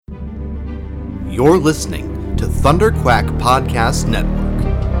You're listening to Thunderquack Podcast Network.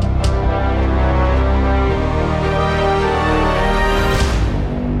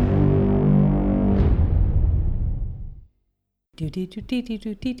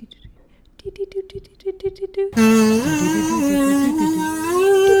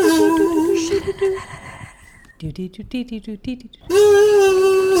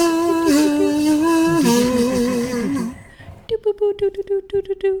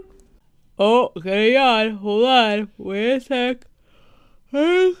 Oh, hang on, hold on, wait a sec.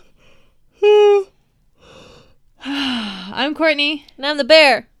 I'm Courtney. And I'm the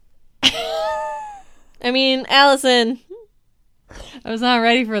bear. Alison. I was not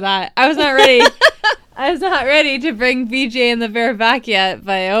ready for that. I was not ready. I was not ready to bring BJ and the bear back yet,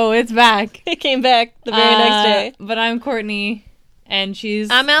 but it's back. It came back the very next day. But I'm Courtney, and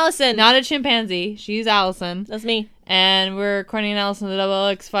I'm Alison. Not a chimpanzee. She's Alison. That's me. And we're Courtney and Alison, the Double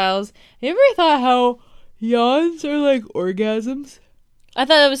X Files. You ever thought how yawns are like orgasms? I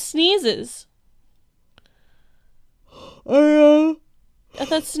thought it was sneezes. I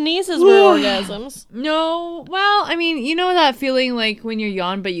thought sneezes were orgasms. No, well, you know that feeling like when you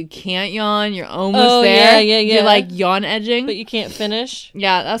yawn but you can't yawn, you're almost there? Yeah. You're like yawn edging. But you can't finish?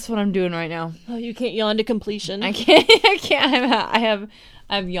 Yeah, that's what I'm doing right now. Oh, you can't yawn to completion. I can't. I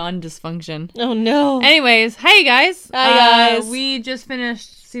have yawn dysfunction. Oh, no. Anyways, hey guys. Hi, guys. We just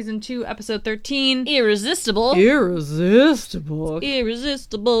finished season 2, episode 13. Irresistible.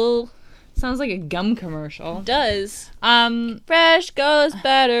 Sounds like a gum commercial. It does. Fresh goes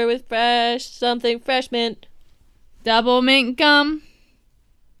better with fresh something fresh mint. Double mint gum.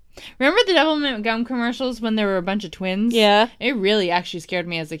 Remember the double mint gum commercials when there were a bunch of twins? Yeah. It really actually scared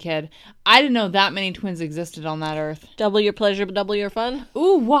me as a kid. I didn't know that many twins existed on that earth. Double your pleasure, but double your fun.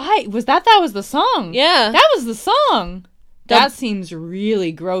 Ooh, why? That was the song? Yeah. That was the song. That seems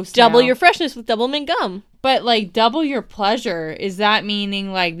really gross Double now. your freshness with double mint gum. But, double your pleasure, is that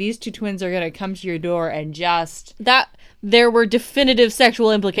meaning, these two twins are going to come to your door and just... There were definitive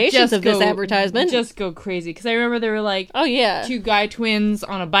sexual implications of this advertisement. Just go crazy. Because I remember there were, oh, yeah, two guy twins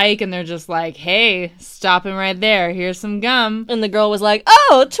on a bike, and they're just like, hey, stopping right there. Here's some gum. And the girl was like,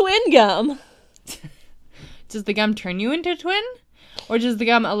 oh, twin gum. Does the gum turn you into a twin? Or does the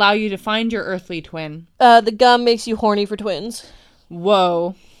gum allow you to find your earthly twin? The gum makes you horny for twins.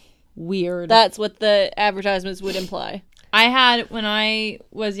 Whoa. Weird. That's what the advertisements would imply. When I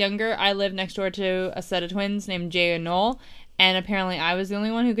was younger, I lived next door to a set of twins named Jay and Noel, and apparently I was the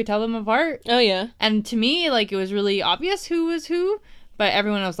only one who could tell them apart. Oh, yeah. And to me, it was really obvious who was who, but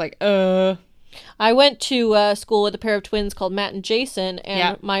everyone else I went to school with a pair of twins called Matt and Jason,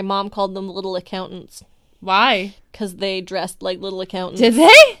 and my mom called them little accountants. Why? Because they dressed like little accountants. Did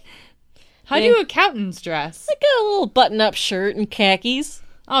they? How do accountants dress? Like a little button-up shirt and khakis.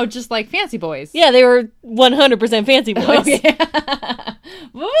 Oh, just like fancy boys. Yeah, they were 100% fancy boys. Oh, yeah.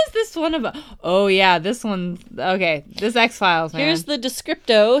 What was this one about? Oh, yeah, this one. Okay, this X-Files, man. Here's the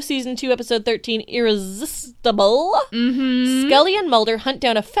descripto, season 2, episode 13, Irresistible. Mm-hmm. Scully and Mulder hunt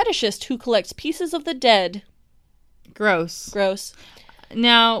down a fetishist who collects pieces of the dead. Gross.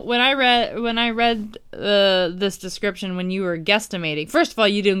 Now, when I read this description when you were guesstimating, first of all,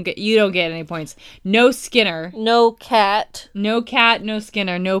 you don't get any points. No Skinner. No cat. No cat, no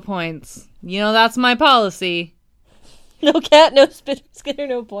Skinner, no points. That's my policy. No cat, no Skinner,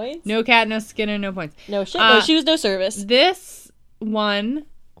 no points. No cat, no Skinner, no points. No shit, no shoes, no service. This one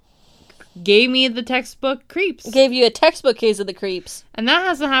gave me the textbook creeps. Gave you a textbook case of the creeps. And that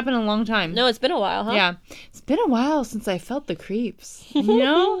hasn't happened in a long time. No, it's been a while, huh? Yeah. It's been a while since I felt the creeps.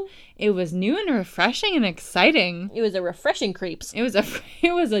 It was new and refreshing and exciting. It was a refreshing creeps. It was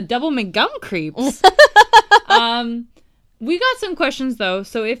a double McGum creeps. We got some questions, though.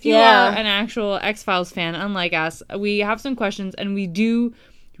 So if you are an actual X-Files fan, unlike us, we have some questions, and we do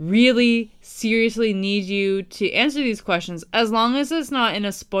really seriously need you to answer these questions, as long as it's not in a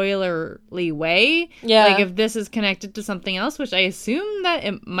spoilerly way. Yeah. If this is connected to something else, which I assume that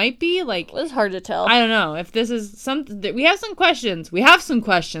it might be. It's hard to tell. I don't know. If this is something... We have some questions. We have some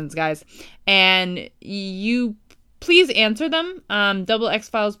questions, guys. And you... Please answer them.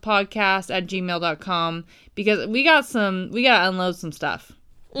 doublexfilespodcast@gmail.com, because we gotta unload some stuff.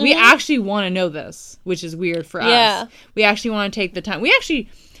 Mm-hmm. We actually want to know this, which is weird for us. We actually want to take the time.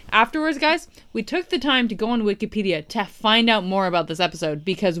 Afterwards, guys, we took the time to go on Wikipedia to find out more about this episode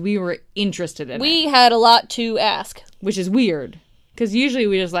because we were interested in it. We had a lot to ask. Which is weird. Because usually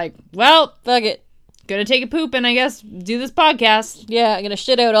we just well, fuck it. Gonna take a poop and I guess do this podcast. Yeah, I'm gonna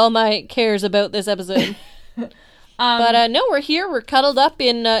shit out all my cares about this episode. But no, we're here. We're cuddled up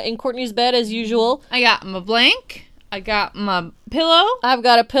in Courtney's bed as usual. I got my blank. I got my pillow. I've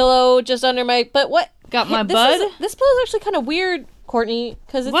got a pillow just under my... But what? Got my bud. This pillow's actually kind of weird, Courtney,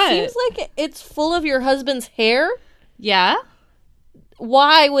 because it seems like it's full of your husband's hair. Yeah?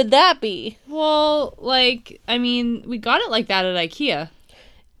 Why would that be? Well, like, I mean, we got it like that at IKEA.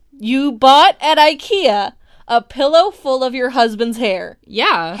 You bought at IKEA a pillow full of your husband's hair.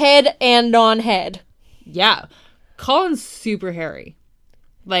 Yeah. Head and non-head. Yeah. Colin's super hairy.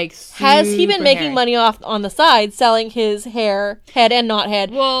 Like, super Has he been making hairy. money off on the side selling his hair, head and not head,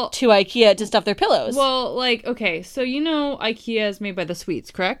 to IKEA to stuff their pillows? Well, like, okay, so you know IKEA is made by the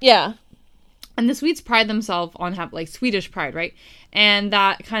Swedes, correct? Yeah. And the Swedes pride themselves on like Swedish pride, right? And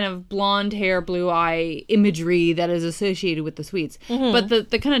that kind of blonde hair, blue eye imagery that is associated with the Swedes. Mm-hmm.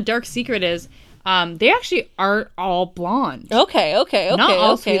 But the kind of dark secret is they actually aren't all blonde. Okay. Not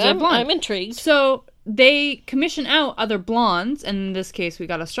all Swedes are blonde. I'm intrigued. So they commission out other blondes, and in this case we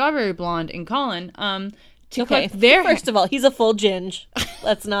got a strawberry blonde in Colin, to cook their First of all, he's a full ginge.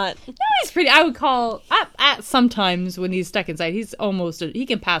 Let's not... No, he's pretty... I would call... At sometimes when he's stuck inside, he's almost... he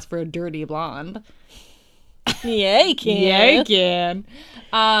can pass for a dirty blonde. Yeah, he can. Yeah, he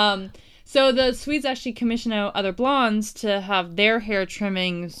can. So the Swedes actually commission out other blondes to have their hair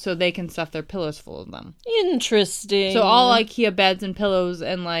trimming so they can stuff their pillows full of them. Interesting. So all IKEA beds and pillows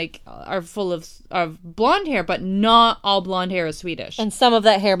and like are full of blonde hair, but not all blonde hair is Swedish. And some of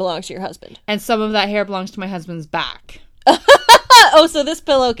that hair belongs to your husband. And some of that hair belongs to my husband's back. Oh, so this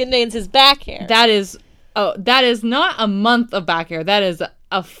pillow contains his back hair. That is not a month of back hair. That is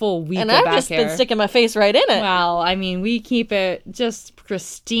a full week of back hair. And I've just been sticking my face right in it. Well, I mean, we keep it just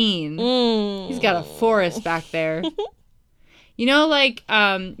pristine. He's got a forest back there. You know, like,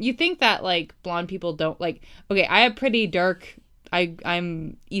 you think that, like, blonde people don't, like... Okay, I have pretty dark...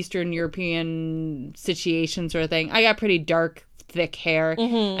 I'm Eastern European situation sort of thing. I got pretty dark, thick hair.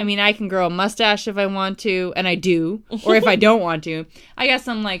 Mm-hmm. I mean, I can grow a mustache if I want to, and I do. Or if I don't want to. I got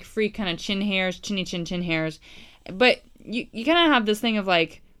some, like, free kind of chin hairs, chin hairs. But... You kind of have this thing of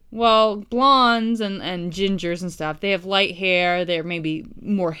like, well, blondes and gingers and stuff, they have light hair, they're maybe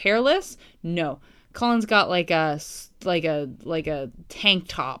more hairless. No, Colin's got like a tank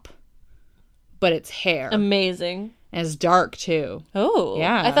top, but it's hair. Amazing. And it's dark too. Oh,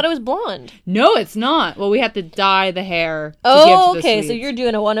 yeah. I thought it was blonde. No, it's not. Well, we have to dye the hair. Oh, okay. So you're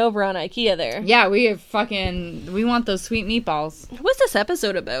doing a 1-over on IKEA there. Yeah, we want those sweet meatballs. What's this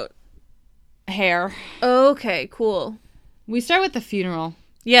episode about? Hair. Okay, cool. We start with the funeral.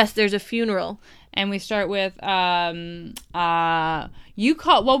 Yes, there's a funeral. And we start with, I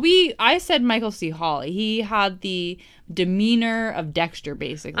said Michael C. Hall. He had the demeanor of Dexter,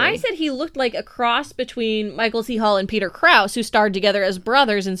 basically. I said he looked like a cross between Michael C. Hall and Peter Krause, who starred together as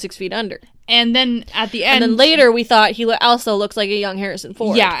brothers in 6 Feet Under. And then at the end... And then later we thought he also looks like a young Harrison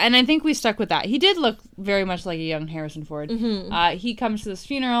Ford. Yeah, and I think we stuck with that. He did look very much like a young Harrison Ford. Mm-hmm. He comes to this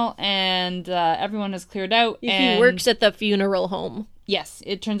funeral, and everyone has cleared out. He works at the funeral home. Yes,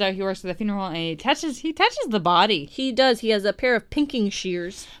 it turns out he works at the funeral, and he touches the body. He does. He has a pair of pinking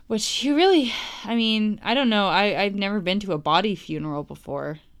shears. Which he really... I mean, I don't know. I've never been to a body funeral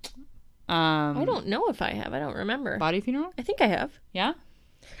before. I don't know if I have. I don't remember. Body funeral? I think I have. Yeah?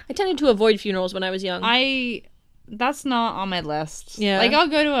 I tended to avoid funerals when I was young. That's not on my list. Yeah. Like, I'll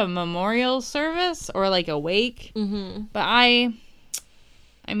go to a memorial service or, like, a wake. Mm-hmm. But I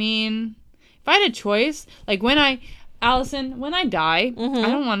mean, if I had a choice, like, Allison, when I die, I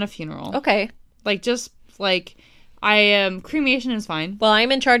don't want a funeral. Okay. Like, just, like, cremation is fine. Well,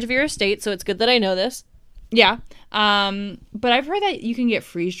 I'm in charge of your estate, so it's good that I know this. Yeah. But I've heard that you can get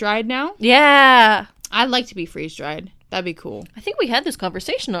freeze-dried now. Yeah. I'd like to be freeze-dried. That'd be cool. I think we had this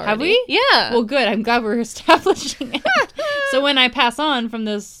conversation already. Have we? Yeah. Well, good. I'm glad we're establishing it. So when I pass on from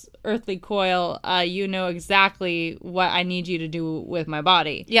this earthly coil, you know exactly what I need you to do with my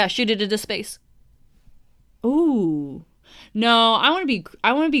body. Yeah, shoot it into space. Ooh. No, I want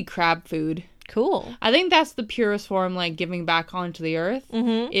to be crab food. Cool. I think that's the purest form, like, giving back onto the earth,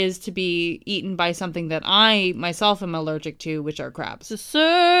 is to be eaten by something that I, myself, am allergic to, which are crabs. The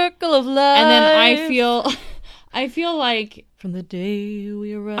circle of life. And then I feel like... From the day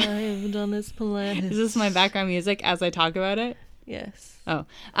we arrived on this planet. Is this my background music as I talk about it? Yes. Oh.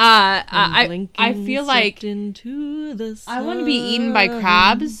 I feel like I want to be eaten by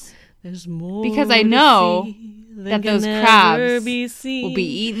crabs. There's more because I know that those crabs will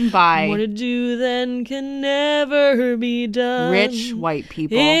be eaten by more to do than can never be done. Rich white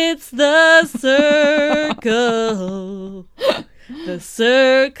people. It's the circle. The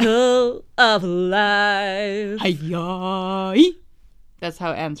circle of life. Hi-yi. That's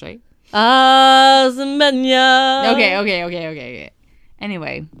how it ends, right? Azmenya. Okay.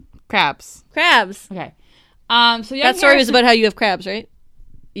 Anyway, crabs. Crabs. Okay. So that story was about how you have crabs, right?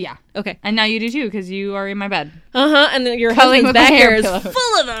 Yeah. Okay. And now you do too, because you are in my bed. And then your husband's back hair is pillows.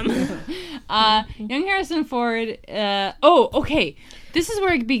 full of them. Young Harrison Ford. Okay. This is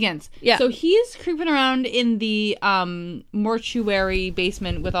where it begins. Yeah. So he's creeping around in the mortuary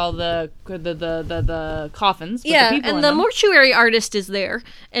basement with all the coffins. With the people and the mortuary artist is there,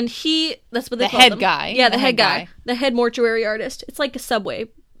 and that's what they call head them. guy. Yeah, the head guy. The head mortuary artist. It's like a Subway.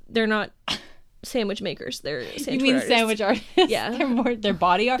 They're not sandwich makers. They're sandwich artists. Sandwich artists? Yeah. They're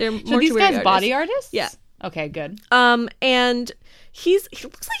body artists? They're so these guys artists. body artists? Yeah. Okay, good. And he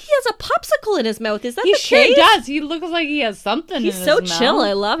looks like he has a popsicle in his mouth. Is that he the sure case? does. He looks like he has something in his mouth. He's so chill.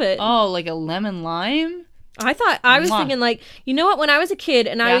 I love it. Oh, like a lemon lime? I was thinking, like, you know what? When I was a kid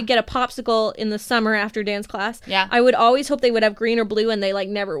and I would get a popsicle in the summer after dance class, I would always hope they would have green or blue, and they, like,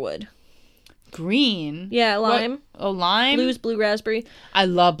 never would. Green? Yeah, lime. What? Oh, lime? Blue's blue raspberry. I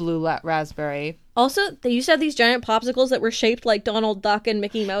love blue raspberry. Also, they used to have these giant popsicles that were shaped like Donald Duck and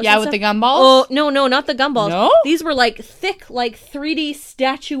Mickey Mouse. Yeah, with the gumballs? Oh, no, not the gumballs. No? These were, like, thick, like, 3D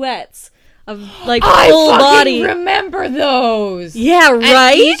statuettes of, like, full body. I remember those. Yeah,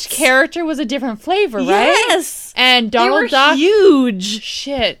 right? And each character was a different flavor, right? Yes. And Donald Duck... huge.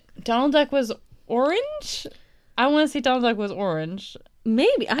 Shit. Donald Duck was orange? I want to say Donald Duck was orange.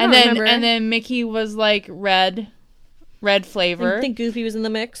 Maybe. I don't remember. And then Mickey was, like, red flavor. I think Goofy was in the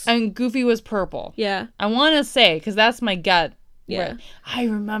mix. And Goofy was purple. Yeah. I want to say, because that's my gut. Yeah. I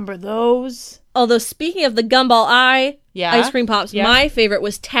remember those. Although, speaking of the gumball ice cream pops, my favorite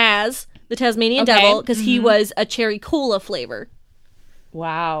was Taz, the Tasmanian Devil, because he was a cherry cola flavor.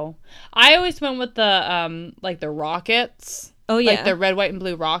 Wow. I always went with the, like, the rockets. Oh, yeah. Like the red, white, and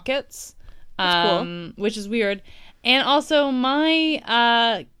blue rockets. That's cool. Which is weird. And also my,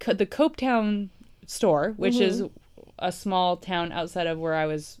 the Copetown store, which is a small town outside of where I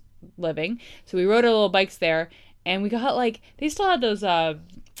was living. So we rode our little bikes there, and we got, like, they still had those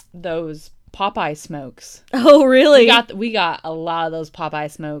Popeye smokes. Oh, really? We got a lot of those Popeye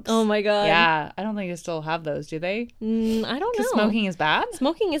smokes. Oh my god. Yeah, I don't think they still have those, do they? I don't know. Because smoking is bad?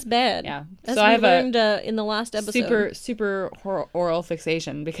 Smoking is bad. Yeah. As so we I have learned in the last episode. Super oral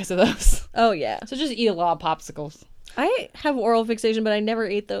fixation because of those. Oh, yeah. So just eat a lot of popsicles. I have oral fixation, but I never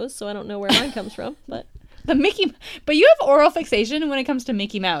ate those, so I don't know where mine comes from. But but you have oral fixation when it comes to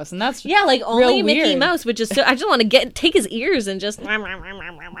Mickey Mouse, and that's like only Mickey weird. Mouse, which is so. I just want to take his ears and just gum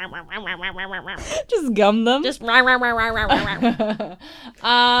them. Just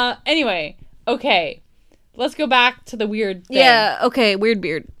anyway, okay. Let's go back to the weird thing. Yeah, okay, weird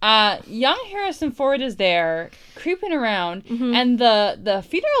beard. Young Harrison Ford is there, creeping around, and the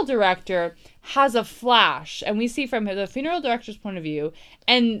funeral director has a flash, and we see from the funeral director's point of view,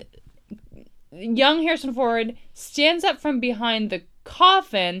 and young Harrison Ford stands up from behind the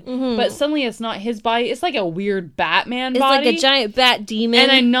coffin, but suddenly it's not his body. It's like a weird Batman body. It's like a giant bat demon.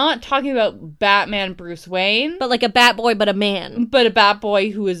 And I'm not talking about Batman Bruce Wayne. But like a bat boy, but a man. But a bat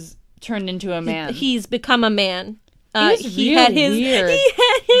boy who is turned into a man. He's become a man. He had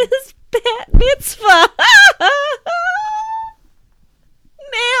his bat mitzvah.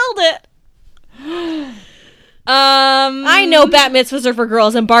 Nailed it. I know bat mitzvahs are for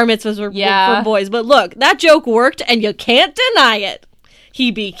girls and bar mitzvahs are for boys, but look, that joke worked and you can't deny it. He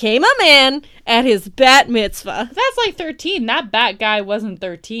became a man at his bat mitzvah. That's like 13. That bat guy wasn't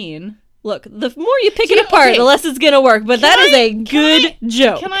 13. Look, the more you pick it apart, the less it's gonna work, but that is a good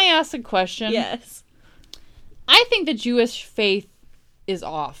joke. Can I ask a question? Yes. I think the Jewish faith is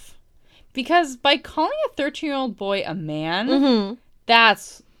off. Because by calling a 13-year-old boy a man,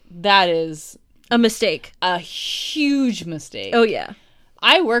 that is a mistake. A huge mistake. Oh, yeah.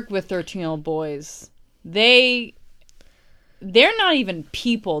 I work with 13-year-old boys. They're not even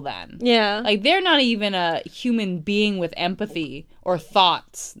people then. Yeah. Like, they're not even a human being with empathy or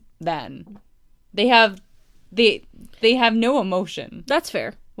thoughts then. They have no emotion. That's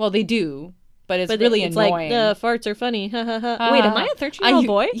fair. Well, they do, but it's really it's annoying. Like, the farts are funny. Wait, am I a 13-year-old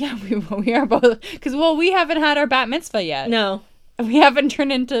boy? Yeah, we are both. Because, we haven't had our bat mitzvah yet. No. We haven't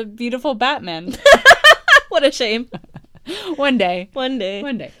turned into beautiful Batman. What a shame. One day.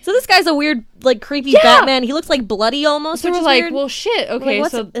 So this guy's a weird, like, creepy Batman. He looks like bloody almost. So we're like, weird. Well, shit. Okay,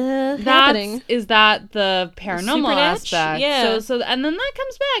 what's so happening? Is that the paranormal aspect? Yeah. So and then that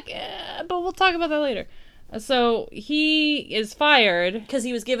comes back, but we'll talk about that later. So he is fired because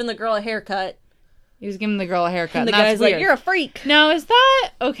he was giving the girl a haircut. He was giving the girl a haircut. And the guy's like, "You're a freak." Now, is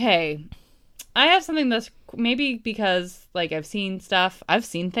that okay? I have something that's maybe because, like, I've seen stuff. I've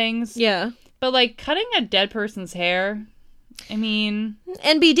seen things. Yeah. But, like, cutting a dead person's hair, I mean...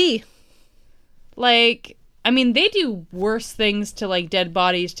 NBD. Like, I mean, they do worse things to, like, dead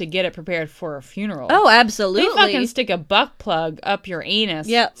bodies to get it prepared for a funeral. Oh, absolutely. They fucking stick a butt plug up your anus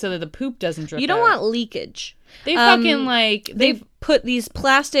so that the poop doesn't drip out. You don't want leakage. They fucking, like... They put these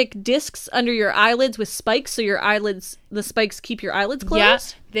plastic discs under your eyelids with spikes, so your eyelids, the spikes keep your eyelids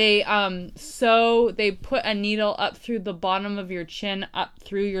closed. Yeah, they put a needle up through the bottom of your chin, up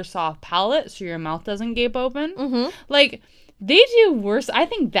through your soft palate, so your mouth doesn't gape open. Mm-hmm. Like... They do worse. I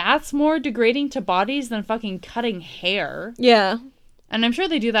think that's more degrading to bodies than fucking cutting hair. Yeah. And I'm sure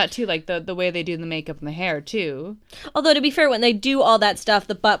they do that too, like the way they do the makeup and the hair too. Although, to be fair, when they do all that stuff,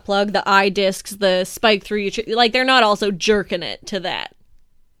 the butt plug, the eye discs, the spike through your... like, they're not also jerking it to that.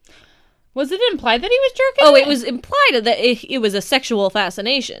 Was it implied that he was jerking it? Oh, it was implied that it was a sexual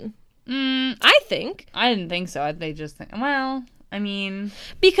fascination. I think. I didn't think so. They just think, well... I mean...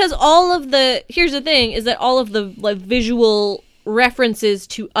 Because all of the... Here's the thing, is that all of the like visual references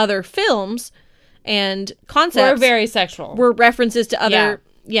to other films and concepts... were very sexual. Were references to other...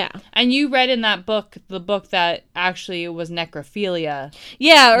 Yeah. And you read in that book, the book that actually was necrophilia.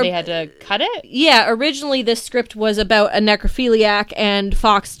 Yeah. They had to cut it? Yeah, originally this script was about a necrophiliac, and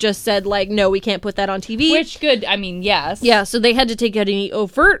Fox just said, like, no, we can't put that on TV. Which, good, I mean, yes. Yeah, so they had to take out any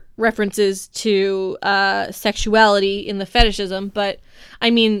overt references to sexuality in the fetishism, but,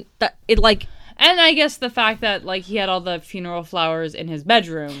 I mean, that it, like... And I guess the fact that, like, he had all the funeral flowers in his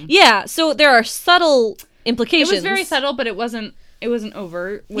bedroom. Yeah, so there are subtle implications. It was very subtle, but it wasn't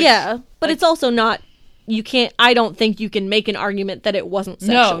overt. Yeah, but like, it's also not, you can't, I don't think you can make an argument that it wasn't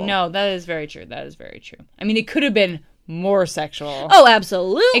sexual. No, that is very true. That is very true. I mean, it could have been more sexual. Oh,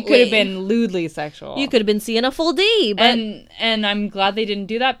 absolutely. It could have been lewdly sexual. You could have been seeing a full D, but... And I'm glad they didn't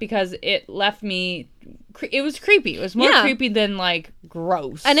do that because it left me... It was creepy. It was more creepy than, like,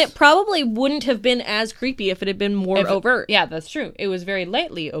 gross. And it probably wouldn't have been as creepy if it had been more overt. Yeah, that's true. It was very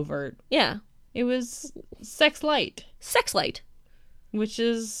lightly overt. Yeah. It was sex light. Sex light. Which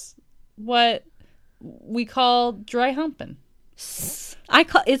is what we call dry humping. I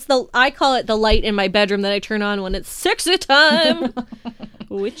call it the light in my bedroom that I turn on when it's sexy time.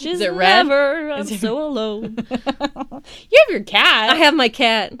 Which is it red? Never. I'm so alone. You have your cat. I have my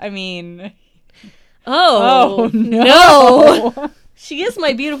cat. I mean... Oh no. She is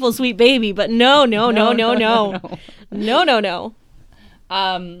my beautiful sweet baby, but no.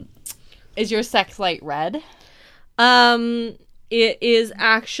 Is your sex light red? It is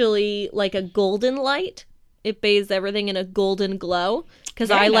actually like a golden light. It bathes everything in a golden glow. Because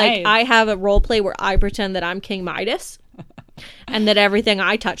I have a role play where I pretend that I'm King Midas. And that everything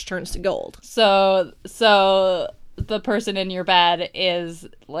I touch turns to gold. So the person in your bed is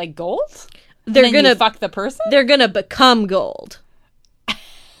like gold? They're gonna fuck the person? They're gonna become gold.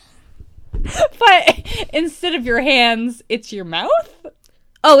 But instead of your hands, it's your mouth?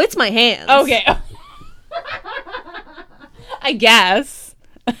 Oh, it's my hands. Okay. I guess.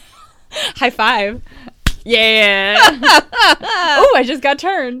 High five. Yeah. Oh, I just got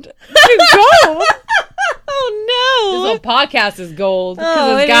turned. Gold. Oh no. This whole podcast is gold.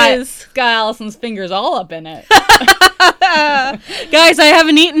 It's got Allison's fingers all up in it. Guys, I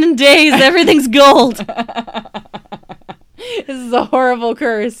haven't eaten in days. Everything's gold. This is a horrible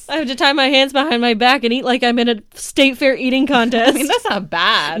curse. I have to tie my hands behind my back and eat like I'm in a state fair eating contest. I mean, that's not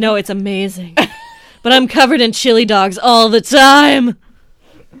bad. No, it's amazing. But I'm covered in chili dogs all the time.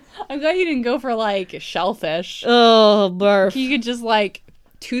 I'm glad you didn't go for, like, shellfish. Oh, barf. You could just, like,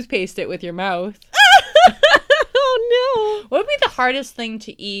 toothpaste it with your mouth. Oh, no. What would be the hardest thing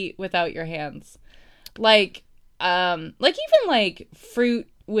to eat without your hands? Like even, like, fruit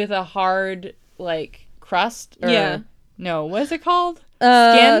with a hard, like, crust? Or, yeah. No, what is it called?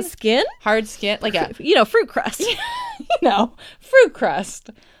 Skin? Hard skin? Like a... fruit crust. Fruit crust.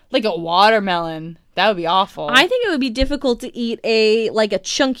 Like a watermelon. That would be awful. I think it would be difficult to eat a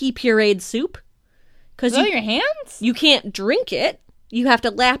chunky pureed soup. With your hands? You can't drink it. You have to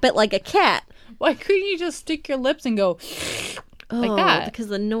lap it like a cat. Why couldn't you just stick your lips and go like that? Because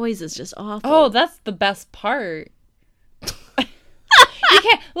the noise is just awful. Oh, that's the best part. You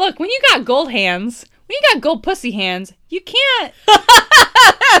can't... Look, when you got gold hands, when you got gold pussy hands, you can't...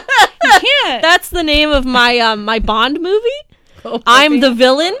 You can't. That's the name of my my Bond movie. I'm the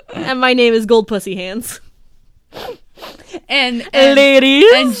villain, and my name is Gold Pussy Hands. And ladies,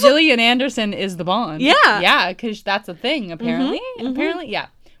 and Gillian Anderson is the Bond. Yeah, because that's a thing. Apparently, yeah.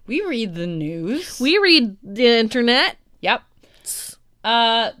 We read the news. We read the internet. Yep.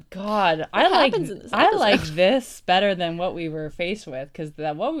 God, I like this better than what we were faced with because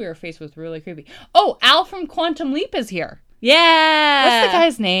what we were faced with was really creepy. Oh, Al from Quantum Leap is here. Yeah. What's the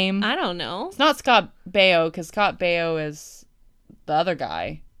guy's name? I don't know. It's not Scott Baio because Scott Baio is the other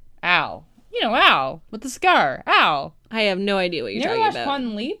guy. Al. You know, Al with the scar. Al. I have no idea what you're talking about. Quantum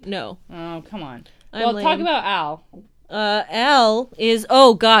and Leap? No. Oh, come on. Talk about Al. Al is,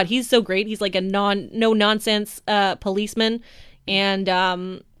 oh God, he's so great. He's like a no-nonsense policeman, and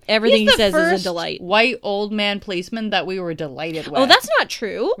everything he says is a delight. White old man policeman that we were delighted with. Oh, that's not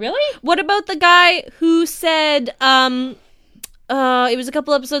true. Really? What about the guy who said, it was a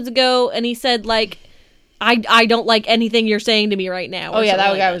couple episodes ago, and he said, like, I don't like anything you're saying to me right now. Oh, yeah,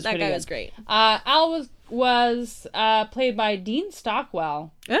 that guy was pretty good. That guy was great. Al was played by Dean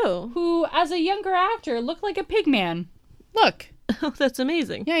Stockwell. Oh. Who, as a younger actor, looked like a pig man. Look. Oh, that's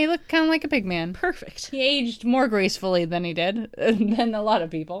amazing. Yeah, he looked kind of like a pig man. Perfect. He aged more gracefully than he did, than a lot of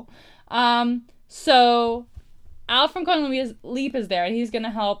people. So Al from Quantum Leap is there, and he's going to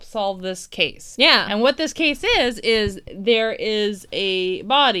help solve this case. Yeah. And what this case is there is a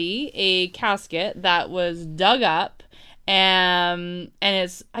body, a casket, that was dug up, and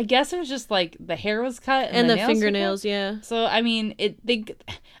it's, I guess it was just like the hair was cut and the fingernails, yeah. So, I mean, they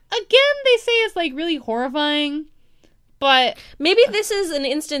say it's like really horrifying, but maybe this is an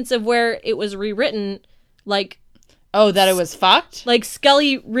instance of where it was rewritten, like, oh, that it was fucked? Like,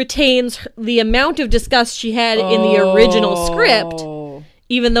 Scully retains the amount of disgust she had in the original script,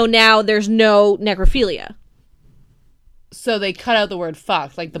 even though now there's no necrophilia. So they cut out the word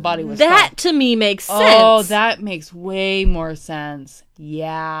fucked, like the body was that fucked. To me makes sense. Oh, that makes way more sense.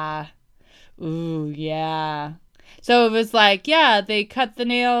 Yeah. Ooh, yeah. So it was like, yeah, they cut the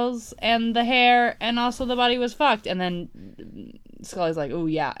nails and the hair, and also the body was fucked. And then Scully's like, oh,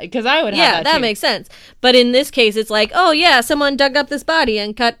 yeah. Because I would have that too. Makes sense. But in this case, it's like, oh, yeah, someone dug up this body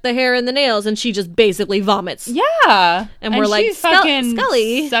and cut the hair and the nails, and she just basically vomits. Yeah. And we're like,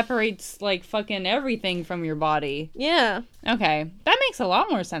 Scully separates, like, fucking everything from your body. Yeah. Okay. That makes a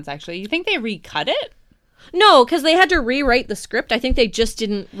lot more sense, actually. You think they recut it? No, because they had to rewrite the script. I think they just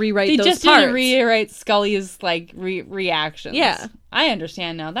didn't rewrite those parts. They just didn't rewrite Scully's, like, reactions. Yeah. I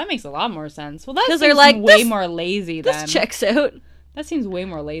understand now. That makes a lot more sense. Well, that seems way more lazy then. This checks out. That seems way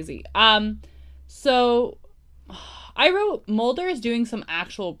more lazy. So I wrote Mulder is doing some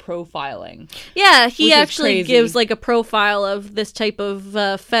actual profiling. Yeah, he actually gives like a profile of this type of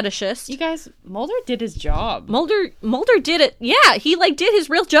fetishist. You guys, Mulder did his job. Mulder did it. Yeah, he like did his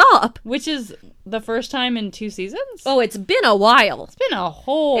real job. Which is the first time in 2 seasons? Oh, it's been a while.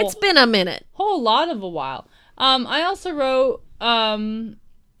 It's been a minute. Whole lot of a while. I also wrote,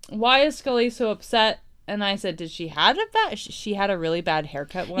 why is Scully so upset? And I said, she had a really bad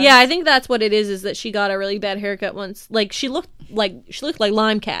haircut once? Yeah, I think that's what it is that she got a really bad haircut once. Like, she looked like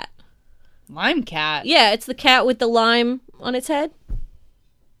Lime Cat. Lime Cat? Yeah, it's the cat with the lime on its head.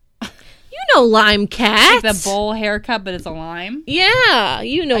 You know Lime Cat. Like the bowl haircut, but it's a lime? Yeah,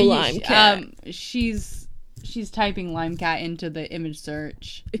 you know Lime Cat. She's typing Lime Cat into the image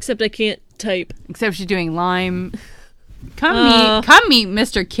search. Except I can't type. Except she's doing lime. Come meet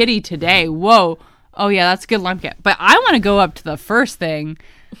Mr. Kitty today. Whoa. Oh, yeah, that's good Lime Cat. But I want to go up to the first thing.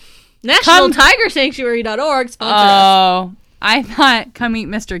 NationalTigerSanctuary.org sponsor us. Oh, I thought come meet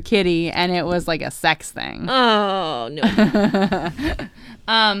Mr. Kitty, and it was like a sex thing. Oh, no.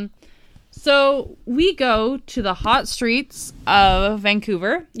 So we go to the hot streets of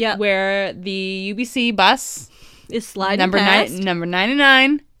Vancouver. Yeah. Where the UBC bus is sliding past. Number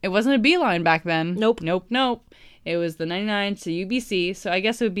 99. It wasn't a beeline back then. Nope. It was the 99 to UBC, so I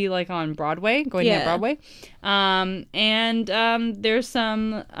guess it would be like on Broadway, going down Broadway. And there's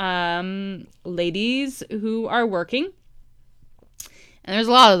some ladies who are working, and there's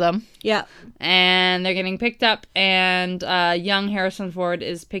a lot of them. Yeah. And they're getting picked up, and young Harrison Ford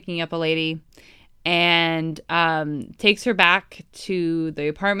is picking up a lady and takes her back to the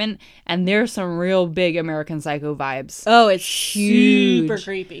apartment, and there's some real big American Psycho vibes. Oh, it's huge. Super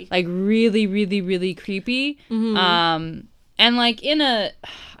creepy. Like really, really, really creepy. Mm-hmm. And like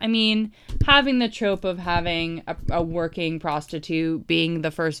having the trope of having a working prostitute being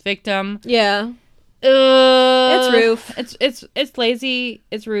the first victim. Yeah. It's Roof. It's lazy.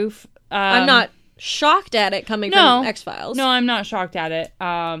 It's Roof. I'm not shocked at it coming from X-Files. No, I'm not shocked at it.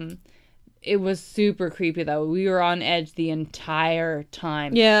 It was super creepy, though. We were on edge the entire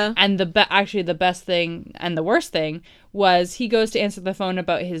time. Yeah. And the best thing and the worst thing was he goes to answer the phone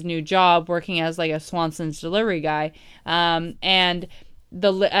about his new job working as like a Swanson's delivery guy. And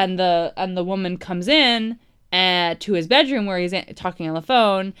the woman comes in to his bedroom where he's talking on the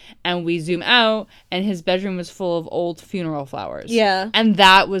phone, and we zoom out, and his bedroom was full of old funeral flowers. Yeah. And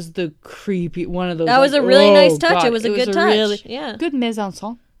that was the creepy one of those. That was a really nice touch. God. It was a good touch. Yeah. Good mise en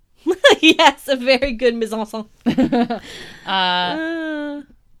scène. Yes, a very good mise en scène.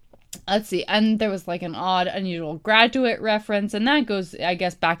 Let's see. And there was like an odd, unusual graduate reference. And that goes, I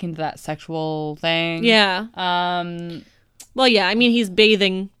guess, back into that sexual thing. Yeah. Well, yeah. I mean, he's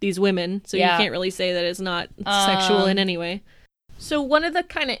bathing these women. So you can't really say that it's not sexual in any way. So one of the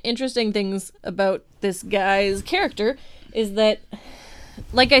kind of interesting things about this guy's character is that,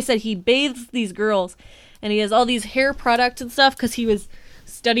 like I said, he bathes these girls. And he has all these hair products and stuff because he was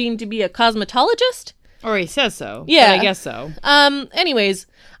studying to be a cosmetologist. Or he says so. Yeah. But I guess so. Anyways,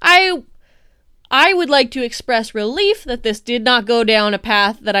 I would like to express relief that this did not go down a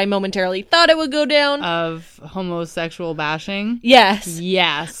path that I momentarily thought it would go down. Of homosexual bashing? Yes.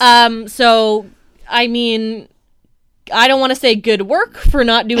 Yes. So, I mean, I don't want to say good work for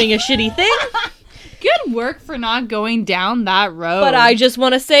not doing a shitty thing. Good work for not going down that road. But I just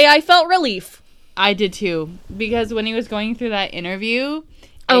want to say I felt relief. I did too. Because when he was going through that interview...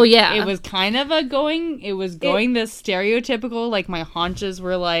 It was kind of this stereotypical, like, my haunches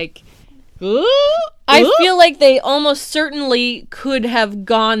were like, ooh. I feel like they almost certainly could have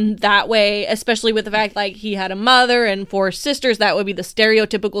gone that way, especially with the fact, like, he had a mother and 4 sisters. That would be the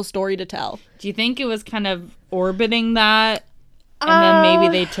stereotypical story to tell. Do you think it was kind of orbiting that, and then maybe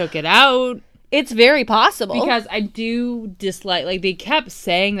they took it out? It's very possible. Because I do dislike, like, they kept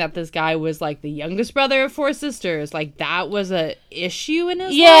saying that this guy was, like, the youngest brother of 4 sisters. Like, that was a issue in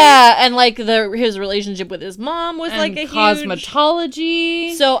his life. Yeah, and, like, his relationship with his mom was, like, a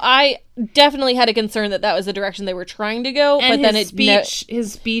cosmetology. So I definitely had a concern that was the direction they were trying to go. And but then his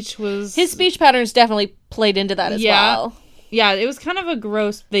speech patterns definitely played into that as well. Yeah, it was kind of a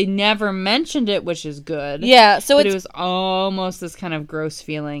gross... They never mentioned it, which is good. Yeah, so it was almost this kind of gross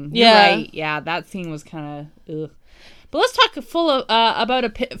feeling. Yeah. You're right. Yeah, that scene was kind of... Ugh. But let's talk about a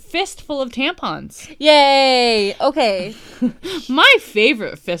fistful of tampons. Yay! Okay. My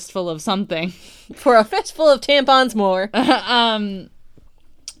favorite fistful of something. For a fistful of tampons more.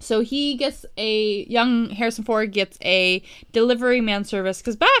 So young Harrison Ford gets a delivery man service.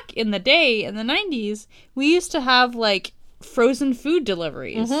 Because back in the day, in the 90s, we used to have, like... frozen food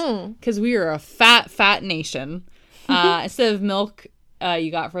deliveries because we were a fat nation. Instead of milk,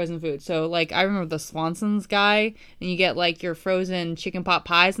 you got frozen food. So, like, I remember the Swanson's guy, and you get, like, your frozen chicken pot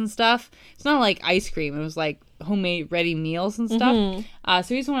pies and stuff. It's not like ice cream. It was, like, homemade ready meals and stuff.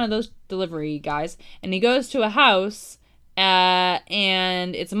 So he's one of those delivery guys, and he goes to a house,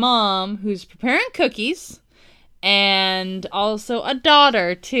 and it's a mom who's preparing cookies. And also a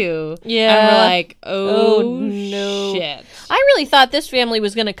daughter, too. Yeah. And we're like, oh no. Shit. I really thought this family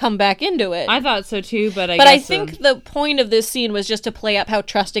was going to come back into it. I thought so, too, but I think the point of this scene was just to play up how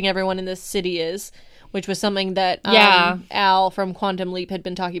trusting everyone in this city is, which was something that Al from Quantum Leap had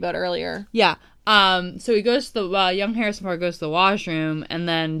been talking about earlier. Yeah. So he goes to young Harrison Ford goes to the washroom and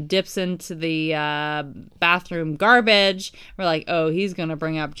then dips into the bathroom garbage. We're like, oh, he's going to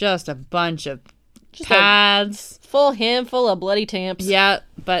bring up just a bunch of pads. Full handful of bloody tamps. Yeah,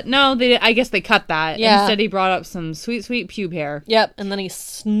 but no, I guess they cut that. Yeah. Instead, he brought up some sweet, sweet pube hair. Yep, and then he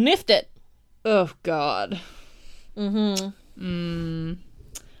sniffed it. Oh, God. I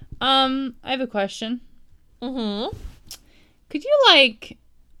have a question. Could you, like,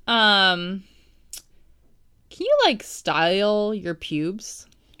 can you, like, style your pubes?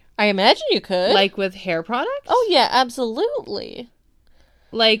 I imagine you could. Like, with hair products? Oh, yeah, absolutely.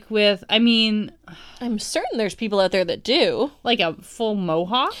 Like with, I mean... I'm certain there's people out there that do. Like a full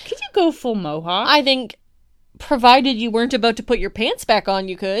mohawk? Could you go full mohawk? I think, provided you weren't about to put your pants back on,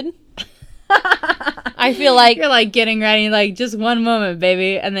 you could. I feel like... You're like getting ready, like, just one moment,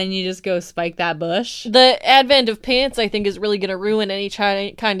 baby, and then you just go spike that bush. The advent of pants, I think, is really going to ruin any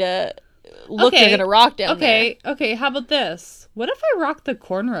kind of look you're going to rock down there. Okay, how about this? What if I rock the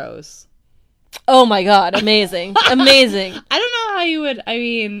cornrows? Oh my God, amazing. Amazing. I don't know how you would, I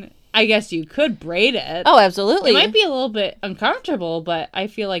mean, I guess you could braid it. Oh, absolutely. It might be a little bit uncomfortable, but I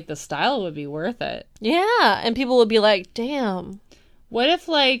feel like the style would be worth it. Yeah, and people would be like, damn. What if,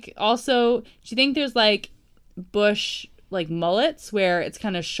 like, also, do you think there's, like, bush, like, mullets where it's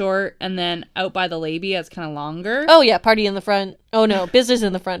kind of short and then out by the labia it's kind of longer? Oh, yeah, party in the front. Oh, no, business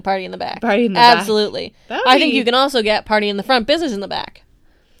in the front, party in the back. Party in the back. Absolutely. I think you can also get party in the front, business in the back.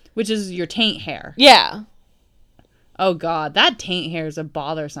 Which is your taint hair. Yeah. Oh, God. That taint hair is a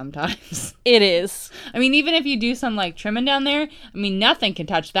bother sometimes. It is. I mean, even if you do some, like, trimming down there, I mean, nothing can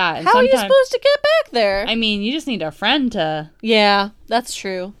touch that. And how are you supposed to get back there? I mean, you just need a friend to... Yeah, that's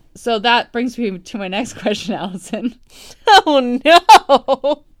true. So that brings me to my next question, Alison. Oh,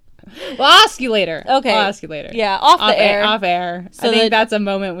 no. We'll ask you later. Okay. I'll ask you later. Yeah, off air. Off air. So I think that's a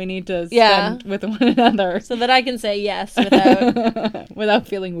moment we need to spend with one another. So that I can say yes without... without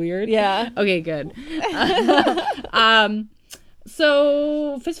feeling weird? Yeah. Okay, good.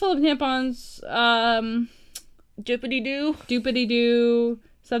 So, fistful of tampons, doopity-doo,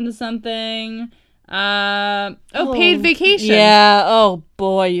 something. Paid vacation. Yeah. Oh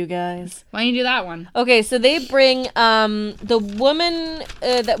boy, you guys. Why don't you do that one? Okay, so they bring the woman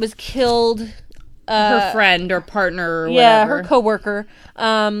that was killed. Her friend or partner or whatever. Yeah, her coworker.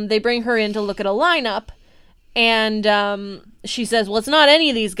 They bring her in to look at a lineup, and she says, "Well, it's not any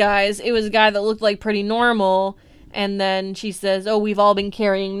of these guys. It was a guy that looked like pretty normal." And then she says, "Oh, we've all been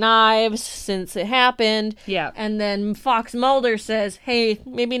carrying knives since it happened." Yeah. And then Fox Mulder says, "Hey,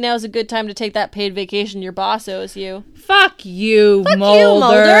 maybe now's a good time to take that paid vacation your boss owes you." Fuck you, Fuck Mulder. you,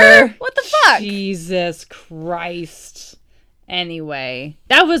 Mulder. What the fuck? Jesus Christ. Anyway,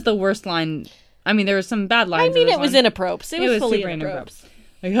 that was the worst line. I mean, there were some bad lines. I mean, it was inappropriate. It was fully super inappropriate.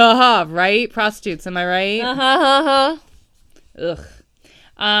 Like, haha, right? Prostitutes, am I right? Ugh.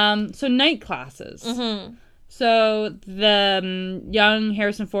 So night classes. Mm-hmm. So the young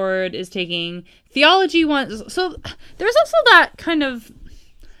Harrison Ford is taking theology one. So there's also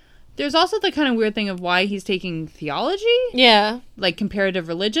the kind of weird thing of why he's taking theology. Yeah. Like comparative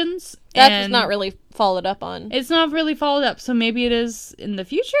religions. That's not really followed up on. It's not really followed up. So maybe it is in the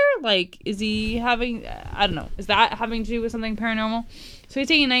future. Like, is he having, I don't know. Is that having to do with something paranormal? So he's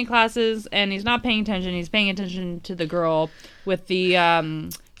taking night classes and he's not paying attention. He's paying attention to the girl with the,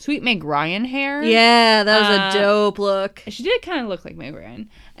 Sweet Meg Ryan hair. Yeah, that was a dope look. She did kind of look like Meg Ryan.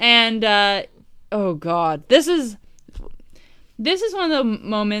 And, oh God, this is one of the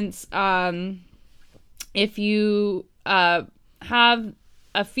moments, if you, have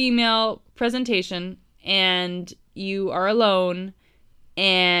a female presentation and you are alone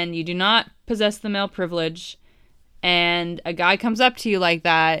and you do not possess the male privilege and a guy comes up to you like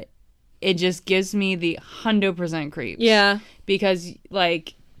that, it just gives me the 100% creeps. Yeah. Because,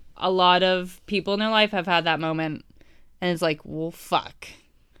 like, a lot of people in their life have had that moment, and it's like, well, fuck.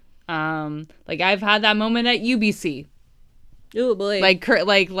 Like, I've had that moment at UBC. Oh, boy.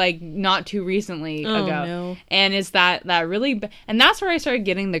 Like not too recently ago. No. And it's that really... And that's where I started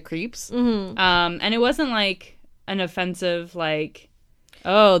getting the creeps. Mm-hmm. And it wasn't, like, an offensive, like...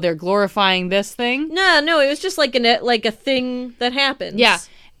 Oh, they're glorifying this thing? No, it was just like a thing that happens. Yeah.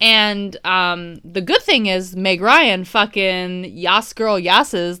 And the good thing is Meg Ryan fucking Yas Girl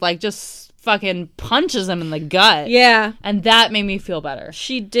Yasses, like, just fucking punches him in the gut. Yeah. And that made me feel better.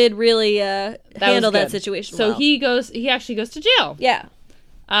 She did really handle that situation so well. he actually goes to jail. Yeah.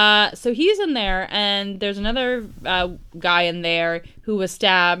 So he's in there, and there's another guy in there who was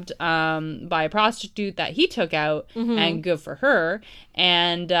stabbed by a prostitute that he took out, and good for her.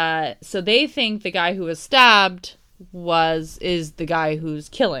 And so they think the guy who was stabbed is the guy who's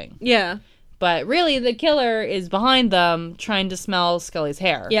killing. Yeah. But really, the killer is behind them, trying to smell Scully's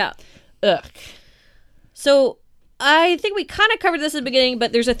hair. Yeah. Ugh. So I think we kind of covered this at the beginning,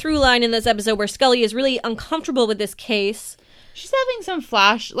 but there's a through line in this episode where Scully is really uncomfortable with this case. She's having some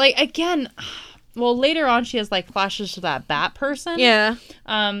flash, like, again, well, later on she has, like, flashes to that bat person. Yeah.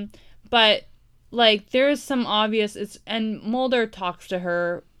 But, like, there's some obvious, and Mulder talks to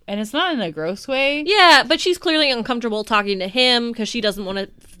her, and it's not in a gross way. Yeah, but she's clearly uncomfortable talking to him because she doesn't want to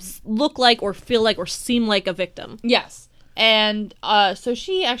look like or feel like or seem like a victim. Yes. And so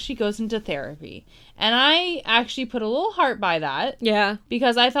she actually goes into therapy. And I actually put a little heart by that. Yeah.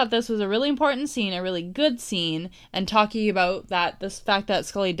 Because I thought this was a really important scene, a really good scene, and talking about this fact that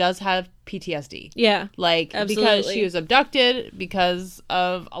Scully does have PTSD. Yeah. Like, absolutely. Because she was abducted, because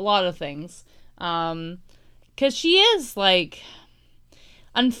of a lot of things. Because she is, like,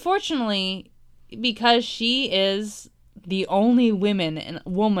 unfortunately, because she is the only woman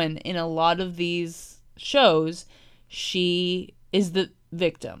in a lot of these shows, she is the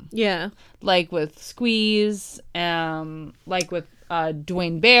victim. Yeah. Like with Squeeze, like with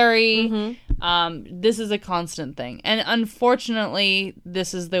Dwayne Barry. This is a constant thing. And unfortunately,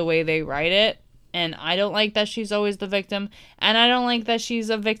 this is the way they write it. And I don't like that she's always the victim. And I don't like that she's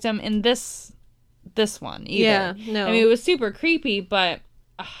a victim in this one either. Yeah, no. I mean, it was super creepy, but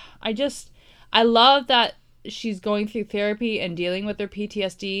I love that she's going through therapy and dealing with her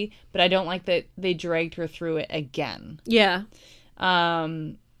PTSD, but I don't like that they dragged her through it again. Yeah.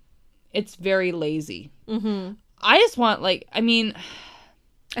 It's very lazy. I just want, like, I mean,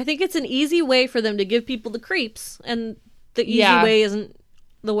 I think it's an easy way for them to give people the creeps, and the easy way isn't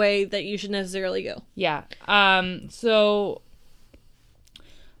the way that you should necessarily go. Yeah. So,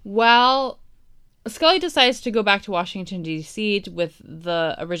 while Scully decides to go back to Washington, D.C. with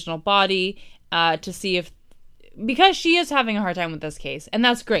the original body to see if, because she is having a hard time with this case, and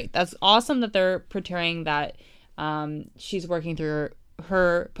that's great. That's awesome that they're portraying that she's working through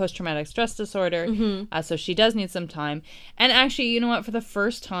her post-traumatic stress disorder. So she does need some time. And actually, you know what? For the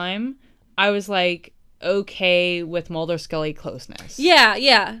first time, I was like, okay with Mulder Scully closeness.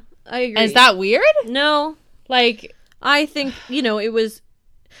 Yeah, I agree. Is that weird? No. Like, I think, it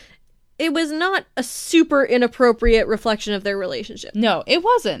was not a super inappropriate reflection of their relationship. No, it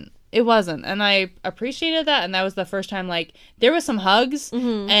wasn't. It wasn't. And I appreciated that. And that was the first time, like, there was some hugs.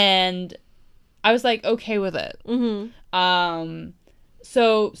 And I was, like, okay with it.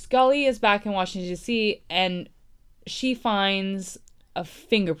 So Scully is back in Washington, D.C. and she finds a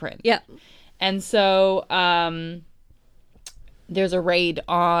fingerprint. Yeah. And so there's a raid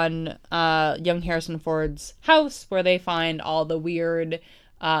on young Harrison Ford's house where they find all the weird...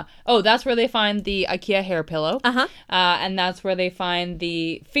 that's where they find the IKEA hair pillow. And that's where they find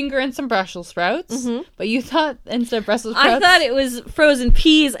the finger and some Brussels sprouts. But you thought instead of Brussels sprouts... I thought it was frozen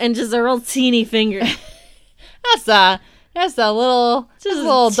peas and just a real teeny finger. That's a little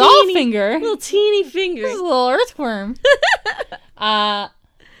doll finger. Little teeny finger. This is a little earthworm.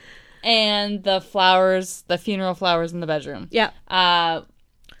 And the flowers, the funeral flowers in the bedroom. Yeah. But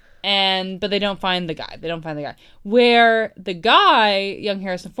they don't find the guy. Where the guy, young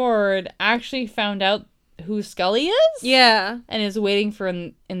Harrison Ford, actually found out who Scully is. Yeah. And is waiting for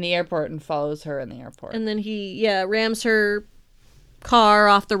in the airport and follows her in the airport. And then he, rams her car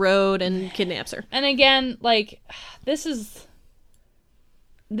off the road and kidnaps her. And again, like, this is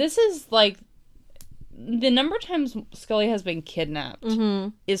like, the number of times Scully has been kidnapped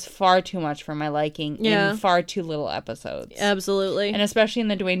is far too much for my liking in far too little episodes. Absolutely. And especially in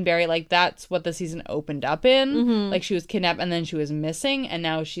the Dwayne Barry, like, that's what the season opened up in. Like, she was kidnapped and then she was missing and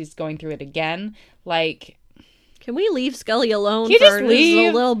now she's going through it again. Like... Can we leave Scully alone for just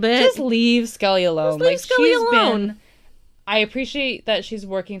a little bit? Just leave Scully alone. Just leave Scully alone. I appreciate that she's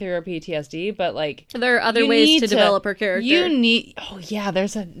working through her PTSD, but, like... There are other ways to develop her character.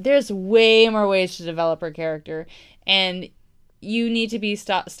 There's way more ways to develop her character. And you need to be...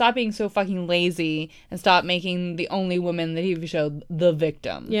 Stop being so fucking lazy and stop making the only woman that TV show the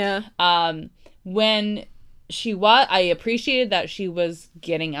victim. Yeah. When she was... I appreciated that she was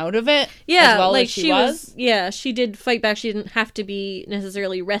getting out of it. Yeah, as well like as she was. Yeah, she did fight back. She didn't have to be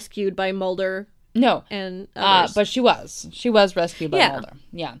necessarily rescued by Mulder. No. And others. But she was. She was rescued by Mulder.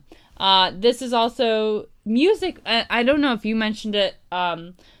 Yeah. This is also music. I don't know if you mentioned it.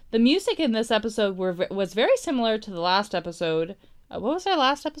 The music in this episode was very similar to the last episode. What was our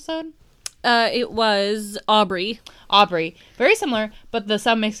last episode? It was Aubrey. Very similar, but the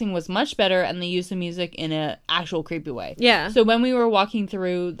sound mixing was much better and they used the music in an actual creepy way. Yeah. So when we were walking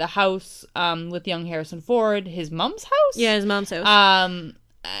through the house with young Harrison Ford, his mom's house? Yeah, his mom's house.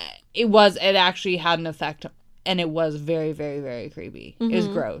 It actually had an effect, and it was very, very, very creepy. It was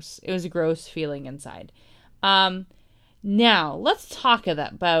gross. It was a gross feeling inside. Now, let's talk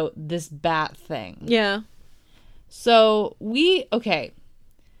about this bat thing. Yeah. So,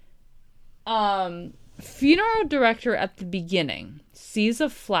 funeral director at the beginning sees a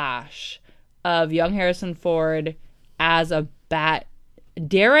flash of young Harrison Ford as a bat,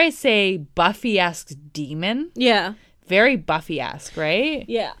 dare I say, Buffy-esque demon? Yeah. Very Buffy-esque, right?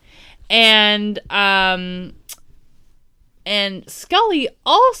 Yeah. And Scully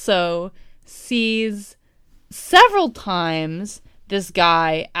also sees several times this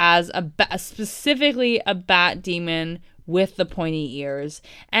guy as specifically a bat demon with the pointy ears,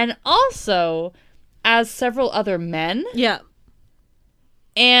 and also as several other men. Yeah.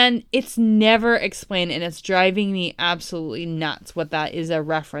 And it's never explained, and it's driving me absolutely nuts what that is a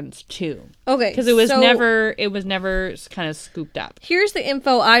reference to. Okay. Because it was never kind of scooped up. Here's the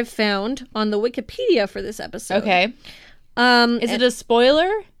info I've found on the Wikipedia for this episode. Okay. Is it a spoiler?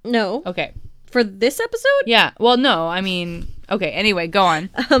 No. Okay. For this episode? Yeah. Well, no. I mean, okay. Anyway, go on.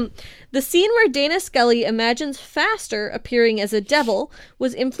 The scene where Dana Scully imagines Faster appearing as a devil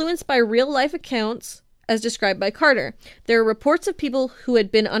was influenced by real-life accounts as described by Carter. There are reports of people who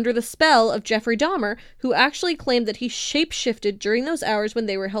had been under the spell of Jeffrey Dahmer who actually claimed that he shapeshifted during those hours when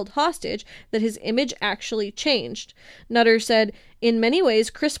they were held hostage, that his image actually changed. Nutter said, "In many ways,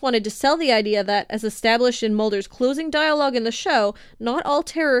 Chris wanted to sell the idea that, as established in Mulder's closing dialogue in the show, not all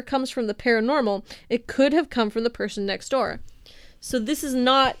terror comes from the paranormal. It could have come from the person next door." So this is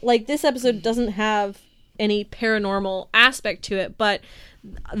not, like, this episode doesn't have any paranormal aspect to it, but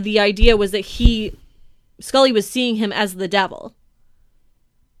the idea was that Scully was seeing him as the devil.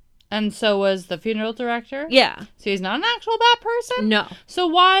 And so was the funeral director? Yeah. So he's not an actual bat person? No. So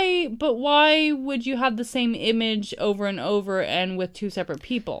why would you have the same image over and over and with two separate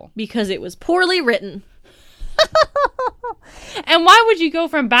people? Because it was poorly written. And why would you go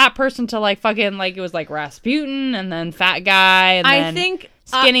from bat person to like fucking like it was like Rasputin and then fat guy and then I think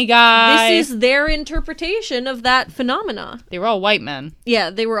skinny guy? This is their interpretation of that phenomena. They were all white men. Yeah,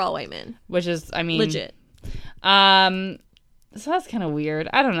 they were all white men. Which is, I mean, legit. So that's kind of weird.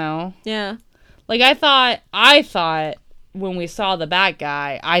 I don't know. Yeah. Like I thought when we saw the bat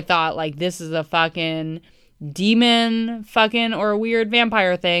guy, I thought like this is a fucking demon fucking or a weird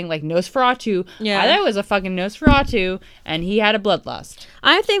vampire thing like Nosferatu. Yeah. I thought it was a fucking Nosferatu and he had a bloodlust.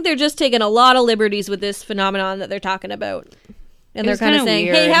 I think they're just taking a lot of liberties with this phenomenon that they're talking about. And they're kind of saying,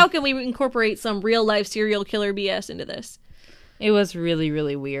 weird. hey, how can we incorporate some real life serial killer BS into this? It was really,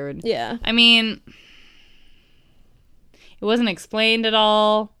 really weird. Yeah. I mean, it wasn't explained at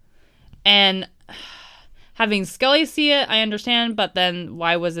all. And having Scully see it, I understand, but then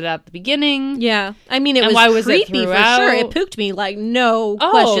why was it at the beginning? Yeah. I mean, it was why was it creepy throughout? for sure. It pooped me like no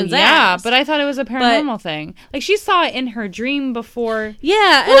questions asked. But I thought it was a paranormal thing. Like she saw it in her dream before.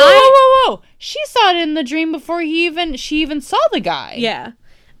 Yeah. And whoa. She saw it in the dream before she even saw the guy. Yeah.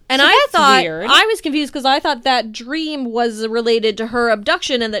 And so I thought, weird. I was confused because I thought that dream was related to her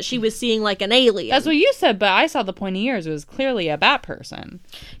abduction and that she was seeing like an alien. That's what you said, but I saw the pointy ears. It was clearly a bat person.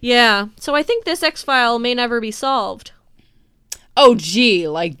 Yeah. So I think this X-File may never be solved. Oh, gee.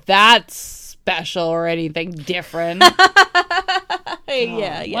 Like that's special or anything different.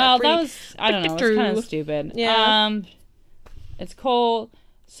 Yeah. Well, that was, I don't know. It's kind of stupid. Yeah. It's cold.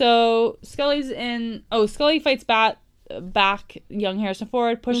 So Scully's in, Scully fights back young Harrison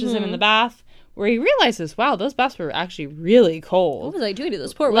Ford, pushes him in the bath, where he realizes, wow, those baths were actually really cold. What was I doing to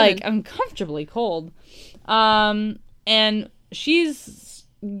those poor women? Like, uncomfortably cold. And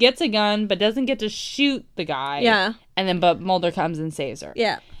gets a gun, but doesn't get to shoot the guy. Yeah. And then, but Mulder comes and saves her.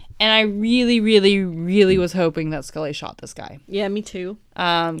 Yeah. And I really, really, really was hoping that Scully shot this guy. Yeah, me too.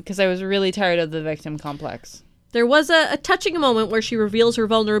 Because I was really tired of the victim complex. There was a touching moment where she reveals her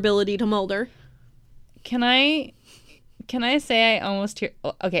vulnerability to Mulder. Can I say I almost teared?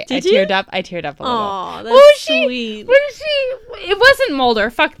 Okay, Did I you? teared up. I teared up a little. Aw, that's sweet. What is she? It wasn't Mulder.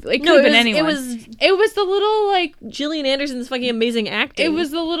 Fuck. It could have been anyone. It was the little like Gillian Anderson's fucking amazing acting. It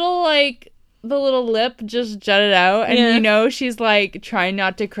was the little like the little lip just jutted out, and you know she's like trying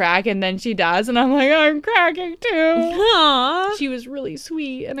not to crack, and then she does, and I'm like, I'm cracking too. Aww. She was really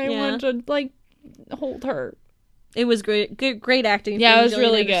sweet, and I wanted to like hold her. It was great. Great acting. Yeah, it was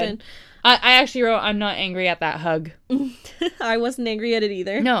Gillian really Anderson. good. I actually wrote, I'm not angry at that hug. I wasn't angry at it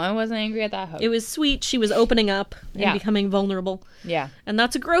either. No, I wasn't angry at that hug. It was sweet. She was opening up and becoming vulnerable. Yeah. And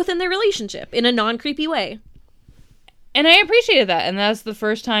that's a growth in their relationship in a non-creepy way. And I appreciated that. And that's the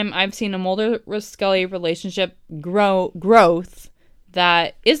first time I've seen a Mulder-Scully relationship growth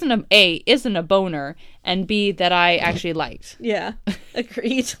that isn't a boner, and B, that I actually liked. Yeah,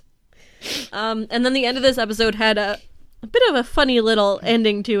 agreed. And then the end of this episode had a bit of a funny little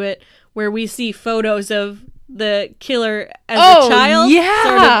ending to it, where we see photos of the killer as a child,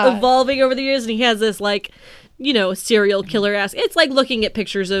 sort of evolving over the years, and he has this like, you know, serial killer ass. It's like looking at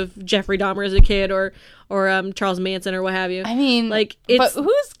pictures of Jeffrey Dahmer as a kid, or Charles Manson, or what have you. I mean, like, it's, but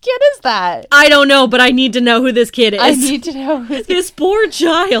whose kid is that? I don't know, but I need to know who this kid is. I need to know who this poor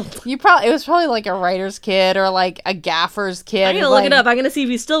child. It was probably like a writer's kid or like a gaffer's kid. I'm gonna look it up. I'm gonna see if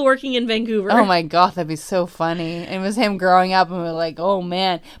he's still working in Vancouver. Oh my god, that'd be so funny. And it was him growing up, and we're like, oh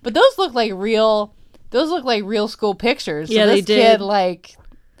man. But those look like real school pictures. So yeah, this they did. Kid, like,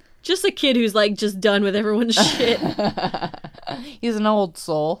 just a kid who's like just done with everyone's shit. He's an old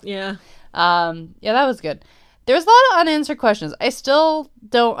soul. Yeah. Yeah, that was good. There's a lot of unanswered questions. I still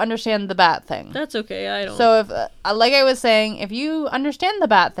don't understand the bat thing. That's okay. I don't. So if, like I was saying, if you understand the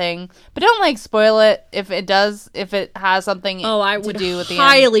bat thing, but don't like spoil it if it has something to do with the end.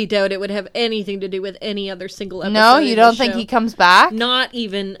 I highly doubt it would have anything to do with any other single episode. No, you don't think he comes back? Not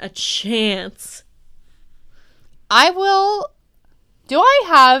even a chance. I will. Do I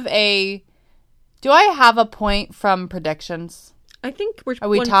have a point from predictions? I think we're Are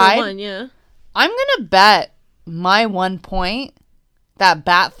we 1 tied? for 1, yeah. I'm gonna bet my 1 point that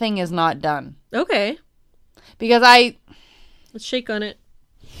bat thing is not done. Okay. Because let's shake on it.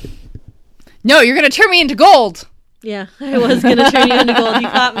 No, you're gonna turn me into gold. Yeah, I was gonna turn you into gold. You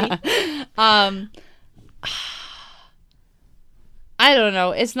caught me. I don't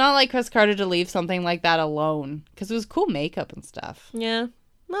know. It's not like Chris Carter to leave something like that alone, because it was cool makeup and stuff. Yeah.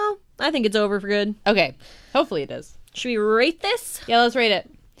 Well, I think it's over for good. Okay. Hopefully it is. Should we rate this? Yeah, let's rate it.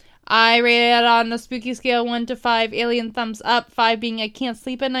 I rated it on the spooky scale 1 to 5. Alien thumbs up. 5 being I can't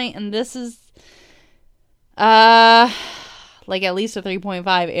sleep at night, and this is like at least a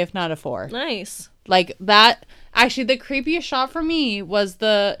 3.5, if not a 4. Nice. Like that. Actually, the creepiest shot for me was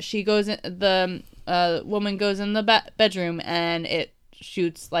she goes in the woman goes in the bedroom and it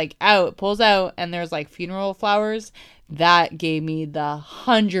shoots pulls out, and there's funeral flowers. That gave me the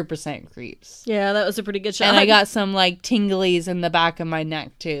 100% creeps. Yeah, that was a pretty good shot. And I got some tinglies in the back of my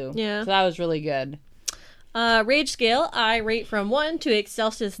neck too. Yeah. So that was really good. Rage scale, I rate from 1 to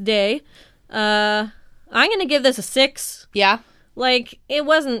Excelsis Day. I'm going to give this a 6. Yeah. It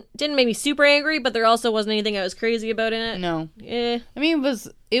didn't make me super angry, but there also wasn't anything I was crazy about in it. No. Eh. I mean,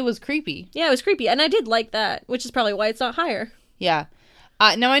 it was creepy. Yeah, it was creepy. And I did like that, which is probably why it's not higher. Yeah.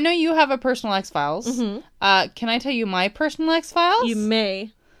 Now, I know you have a personal X-Files. Mm-hmm. Can I tell you my personal X-Files? You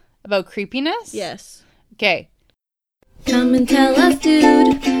may. About creepiness? Yes. Okay. Come and tell us,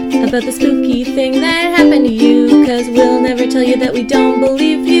 dude, about the spooky thing that happened to you, 'cause we'll never tell you that we don't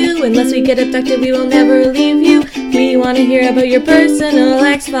believe you. Unless we get abducted, we will never leave you. We want to hear about your personal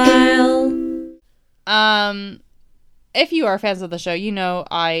X-File. If you are fans of the show, you know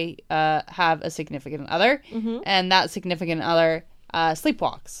I have a significant other, and that significant other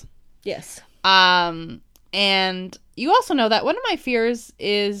sleepwalks. Yes. And you also know that one of my fears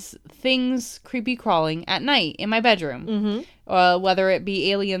is things creepy crawling at night in my bedroom, whether it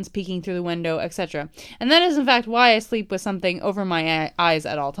be aliens peeking through the window, etc. And that is, in fact, why I sleep with something over my eyes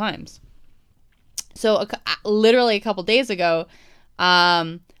at all times. So, literally a couple days ago,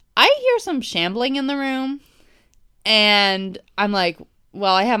 I hear some shambling in the room, and I'm like,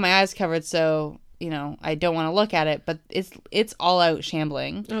 well, I have my eyes covered, so I don't want to look at it, but it's all out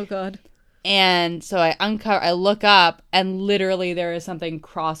shambling. Oh, God. And so I look up, and literally there is something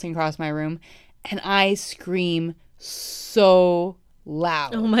crossing across my room, and I scream so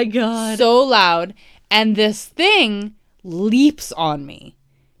loud. Oh, my God. So loud. And this thing leaps on me,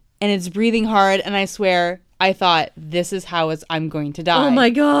 and it's breathing hard, and I swear I thought, this is how I'm going to die. Oh, my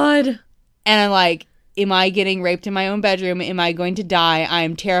God. And I'm like, am I getting raped in my own bedroom? Am I going to die? I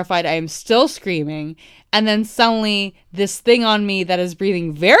am terrified. I am still screaming. And then suddenly this thing on me that is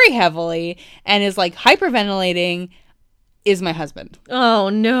breathing very heavily and is hyperventilating is my husband. Oh,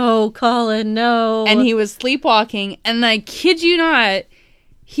 no, Colin, no. And he was sleepwalking. And I kid you not,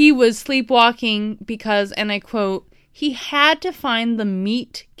 he was sleepwalking because, and I quote, he had to find the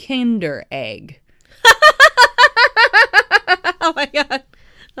meat Kinder egg. Oh, my God.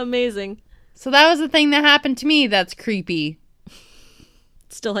 Amazing. So that was the thing that happened to me that's creepy.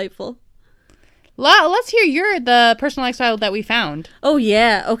 Still hateful. Let's hear the personal X-File that we found. Oh,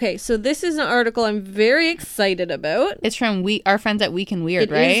 yeah. Okay, so this is an article I'm very excited about. It's from our friends at Week in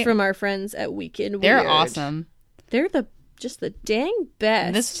Weird, right? It is from our friends at Week in Weird. They're awesome. They're just the dang best.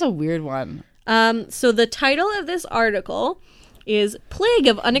 And this is a weird one. So the title of this article is Plague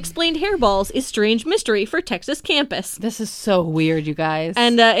of Unexplained Hairballs is Strange Mystery for Texas Campus. This is so weird, you guys.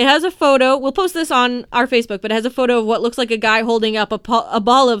 And it has a photo. We'll post this on our Facebook, but it has a photo of what looks like a guy holding up a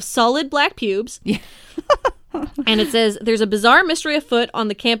ball of solid black pubes. Yeah. And it says, there's a bizarre mystery afoot on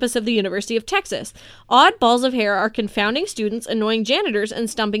the campus of the University of Texas. Odd balls of hair are confounding students, annoying janitors, and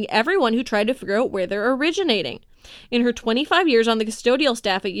stumping everyone who tried to figure out where they're originating. In her 25 years on the custodial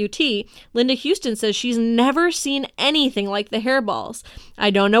staff at UT, Linda Houston says she's never seen anything like the hairballs. I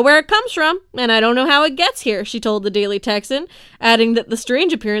don't know where it comes from, and I don't know how it gets here, she told the Daily Texan, adding that the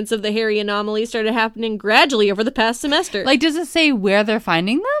strange appearance of the hairy anomaly started happening gradually over the past semester. Does it say where they're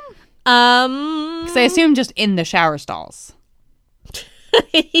finding them? Because I assume just in the shower stalls.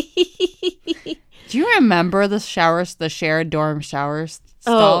 Do you remember the shared dorm shower stalls?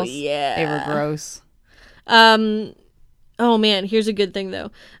 Oh, yeah. They were gross. Oh man, here's a good thing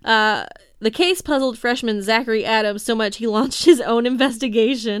though. The case puzzled freshman Zachary Adams so much he launched his own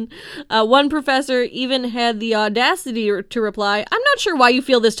investigation. One professor even had the audacity to reply, "I'm not sure why you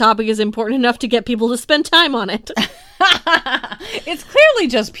feel this topic is important enough to get people to spend time on it." It's clearly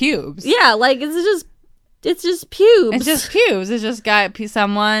just pubes. Yeah, it's just pubes. It's just pubes. It's just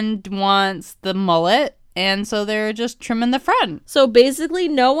someone wants the mullet, and so they're just trimming the front. So basically,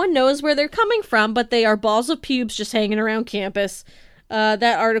 no one knows where they're coming from, but they are balls of pubes just hanging around campus.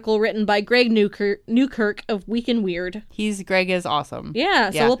 That article written by Greg Newkirk of Week in Weird. Greg is awesome. Yeah,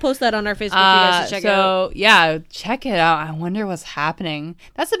 so we'll post that on our Facebook for you guys to check out. So, yeah, check it out. I wonder what's happening.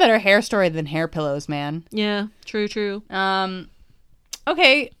 That's a better hair story than hair pillows, man. Yeah, true.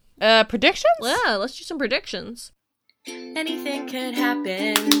 Okay, predictions? Yeah, let's do some predictions. Anything could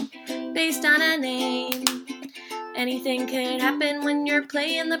happen based on a name. Anything could happen when you're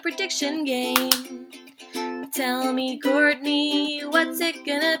playing the prediction game. Tell me, Courtney, what's it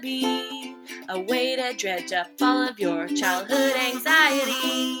gonna be? A way to dredge up all of your childhood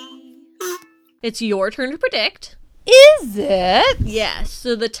anxiety. It's your turn to predict. Is it? Yes.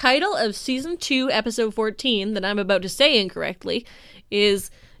 So the title of Season 2, Episode 14, that I'm about to say incorrectly, is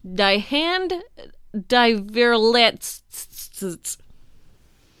Die Hand Diverletz.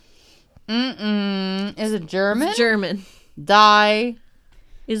 Is it German? It's German. Die.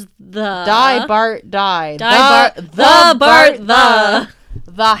 Is the... Die, Bart, die. The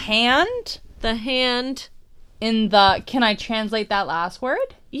hand? The hand. In the... Can I translate that last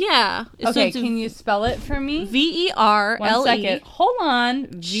word? Yeah. Okay, can you spell it for me? Verle. 1 second. Hold on.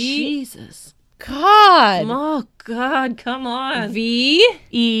 Jesus. God. Oh, God, come on.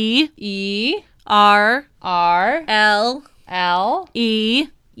 V-E-R-L-E-T.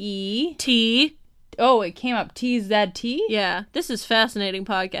 Oh, it came up T-Z-T? Yeah. This is fascinating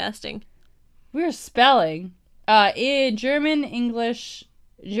podcasting. We're spelling. In German English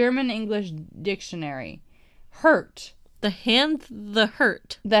dictionary. Hurt. The hand, the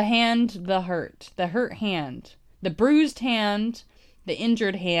hurt. The hand, the hurt. The hurt hand. The bruised hand. The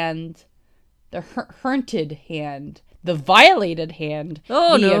injured hand. The hurted hand. The violated hand.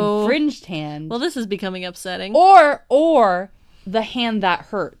 Oh, the no. infringed hand. Well, this is becoming upsetting. Or the hand that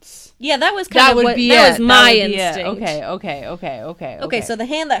hurts. Yeah, that was kind of what... That was my instinct. Okay, so the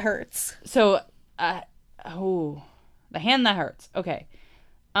hand that hurts. So, the hand that hurts. Okay.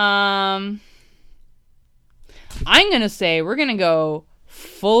 I'm gonna say we're gonna go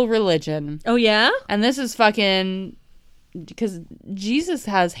full religion. Oh, yeah? And this is fucking... Because Jesus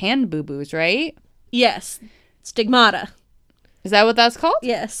has hand boo-boos, right? Yes. Stigmata. Is that what that's called?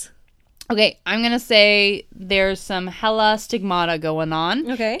 Yes. Okay, I'm gonna say there's some hella stigmata going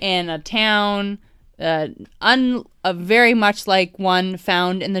on. Okay. In a town, very much like one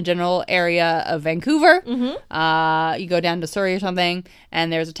found in the general area of Vancouver. Mm-hmm. You go down to Surrey or something,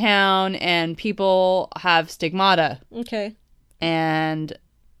 and there's a town, and people have stigmata. Okay. And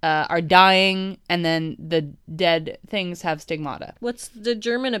are dying, and then the dead things have stigmata. What's the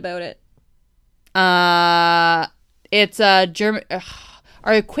German about it? It's a German...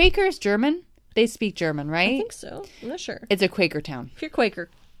 Are Quakers German? They speak German, right? I think so. I'm not sure. It's a Quaker town. If you're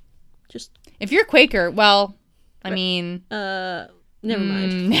Quaker, If you're Quaker, well, I mean... Never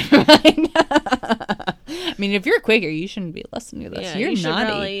mind. Never mind. I mean, if you're a Quaker, you shouldn't be listening to this. Yeah, you're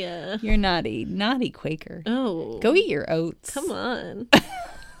naughty. Probably, You're naughty Quaker. Oh. Go eat your oats. Come on.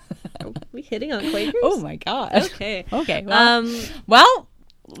 Are we hitting on Quakers? Oh my god. Okay. Okay. Well,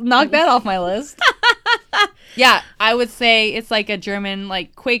 knock that off my list. Yeah, I would say it's like a German,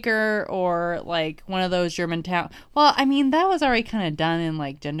 like, Quaker or, like, one of those German towns. Well, I mean, that was already kind of done in,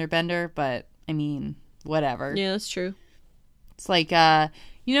 like, Gender Bender, but, I mean, whatever. Yeah, that's true. It's like, oh,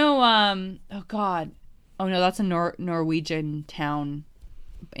 God. Oh, no, that's a Norwegian town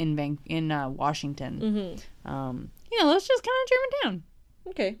in Washington. Mm-hmm. It's just kind of German town.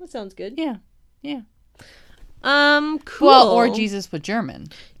 Okay, that sounds good. Yeah. Cool. Well, or Jesus with German.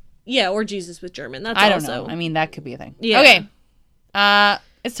 Yeah, or Jesus with German. That's I don't also... know. I mean, that could be a thing. Yeah. Okay.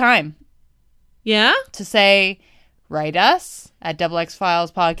 It's time. Yeah? To say, write us at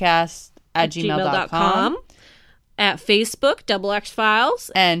xxfilespodcast@gmail.com. At Facebook, XX Files.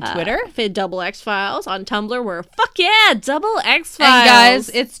 And Twitter. XX Files. On Tumblr, we're fuck yeah, XX Files. And guys,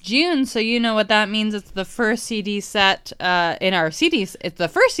 it's June, so you know what that means. It's the first CD set in our CDs. It's the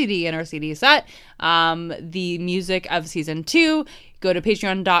first CD in our CD set. The music of season 2. Go to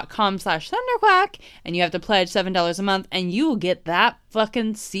patreon.com/thunderquack, and you have to pledge $7 a month, and you will get that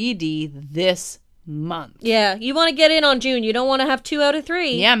fucking CD this month. Yeah, you want to get in on June. You don't want to have 2 out of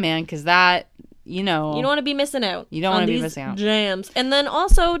 3. Yeah, man, because that... You don't want to be missing out. You don't want to be missing out. Jams. And then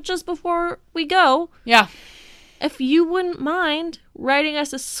also, just before we go, if you wouldn't mind writing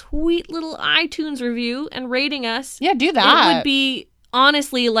us a sweet little iTunes review and rating us. Yeah, do that. It would be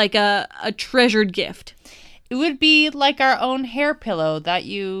honestly like a treasured gift. It would be like our own hair pillow that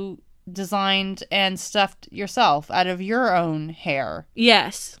you designed and stuffed yourself out of your own hair.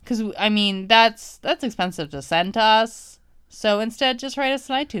 Yes. Because, I mean, that's expensive to send to us. So instead, just write us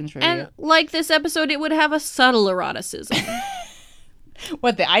an iTunes review. And like this episode, it would have a subtle eroticism.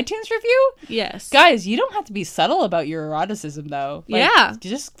 What, the iTunes review? Yes. Guys, you don't have to be subtle about your eroticism, though. Yeah.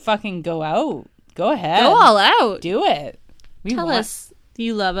 Just fucking go out. Go ahead. Go all out. Do it. Tell us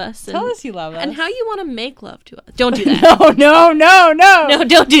you love us. Tell us you love us. And how you want to make love to us. Don't do that. No. No,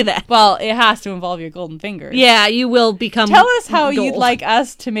 don't do that. Well, it has to involve your golden fingers. Yeah, you will become Tell us how you'd like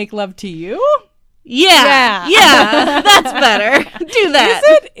us to make love to you. Yeah, that's better. Do that.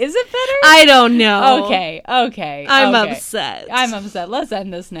 Is it better? I don't know. Okay. I'm upset. Let's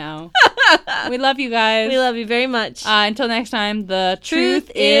end this now. We love you guys. We love you very much. Until next time, the truth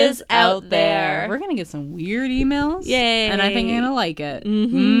is out there. We're going to get some weird emails. Yay. And I think you're going to like it.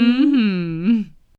 Mm-hmm.